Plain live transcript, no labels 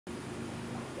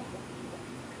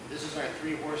This is our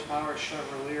 3 horsepower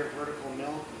Chevalier vertical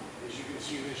mill. As you can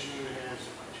see, this unit has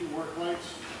 2 work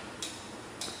lights.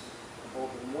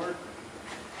 Both of them work.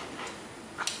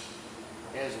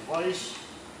 It has a vise.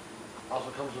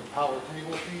 Also comes with power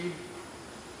table feed.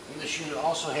 And this unit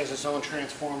also has its own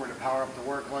transformer to power up the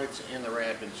work lights and the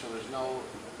rapid, so there's no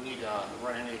need to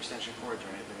run any extension cords or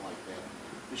anything like that.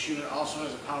 This unit also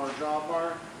has a power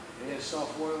drawbar. It has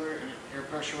self-oiler and an air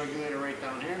pressure regulator right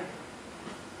down here.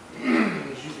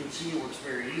 As you can see, it works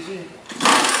very easy.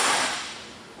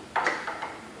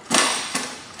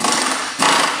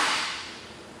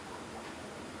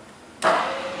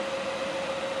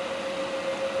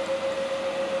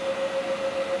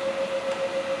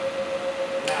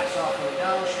 Knocks off in the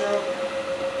downstroke.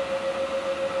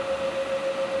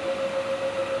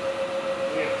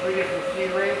 We have 3 different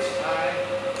feed rates: high,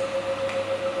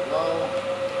 low,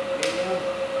 medium,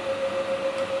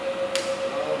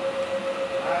 low,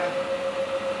 high.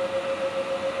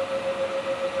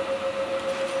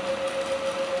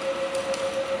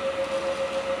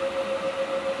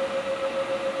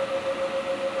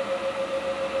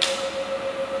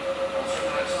 Also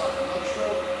knocks off the low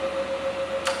stroke.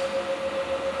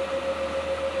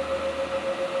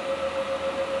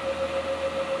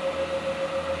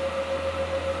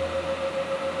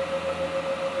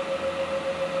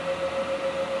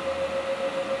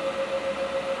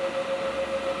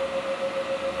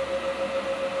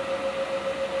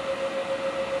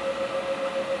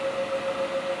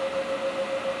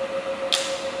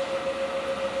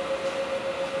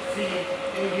 Feed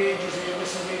engages and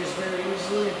disengages very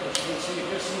easily. As you can see, it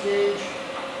disengage.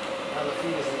 Now the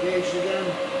feed is engaged again.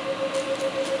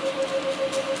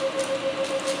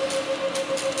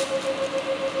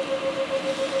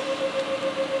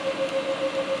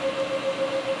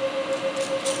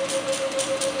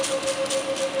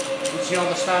 You can see all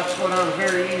the stops going on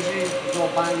very easy. There's no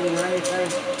binding or anything.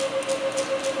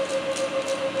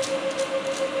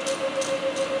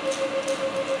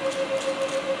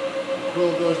 The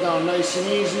quill goes down nice and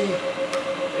easy.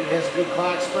 It has a good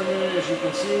clock spring in it, as you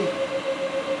can see.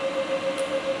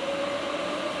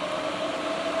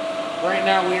 Right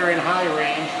now we are in high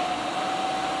range.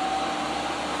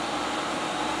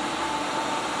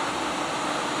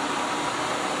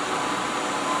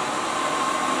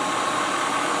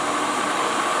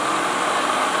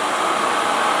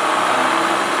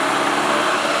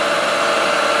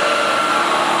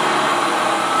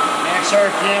 Max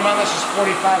RPM on this is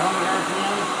 4,500 RPM.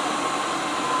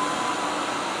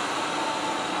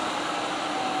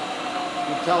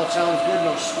 You can tell it sounds good,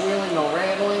 no squealing, no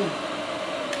rattling.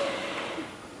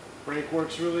 Brake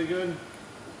works really good.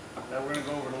 Now we're going to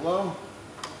go over to low.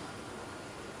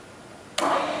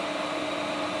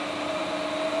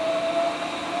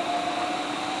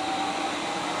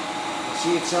 You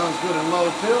see it sounds good in low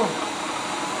too.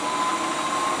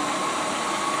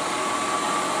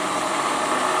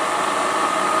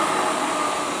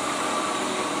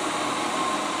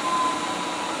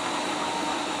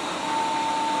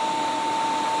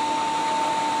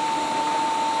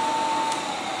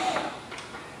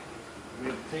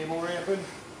 Table rapid.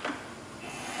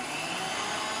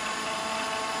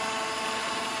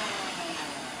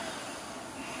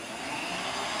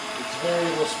 It's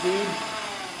variable speed.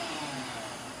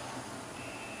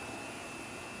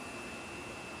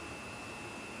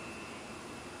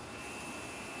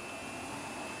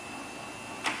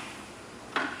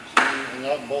 Straightening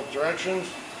up both directions.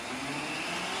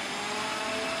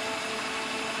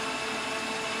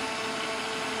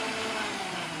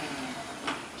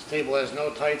 Table has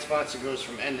no tight spots. It goes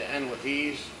from end to end with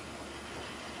ease.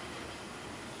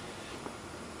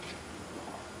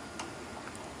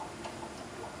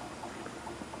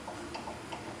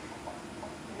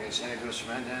 Okay, so it goes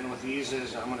from end to end with ease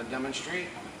as I'm going to demonstrate.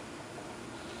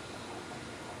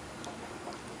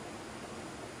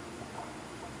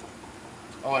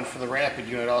 Oh, and for the rapid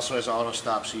unit, it also has auto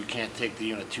stop, so you can't take the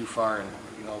unit too far and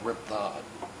rip the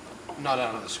nut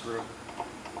out of the screw.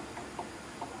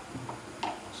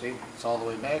 See, it's all the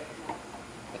way back.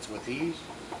 That's with ease.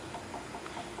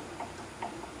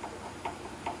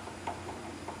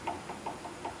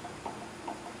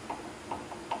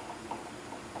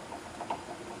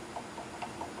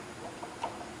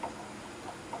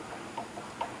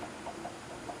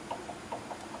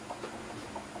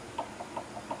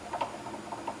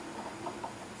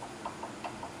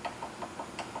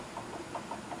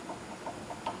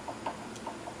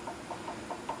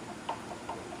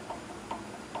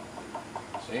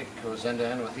 See, it goes end to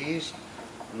end with ease.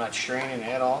 I'm not straining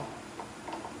at all.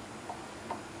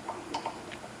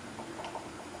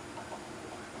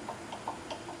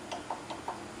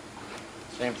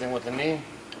 Same thing with the knee.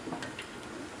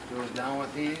 Goes down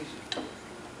with these.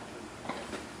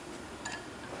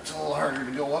 It's a little harder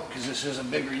to go up because this is a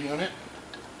bigger unit,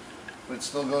 but it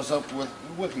still goes up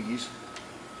with ease.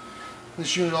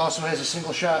 This unit also has a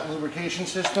single shot lubrication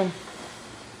system.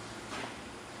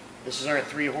 This is our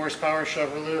 3 horsepower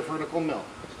Chevalier vertical mill.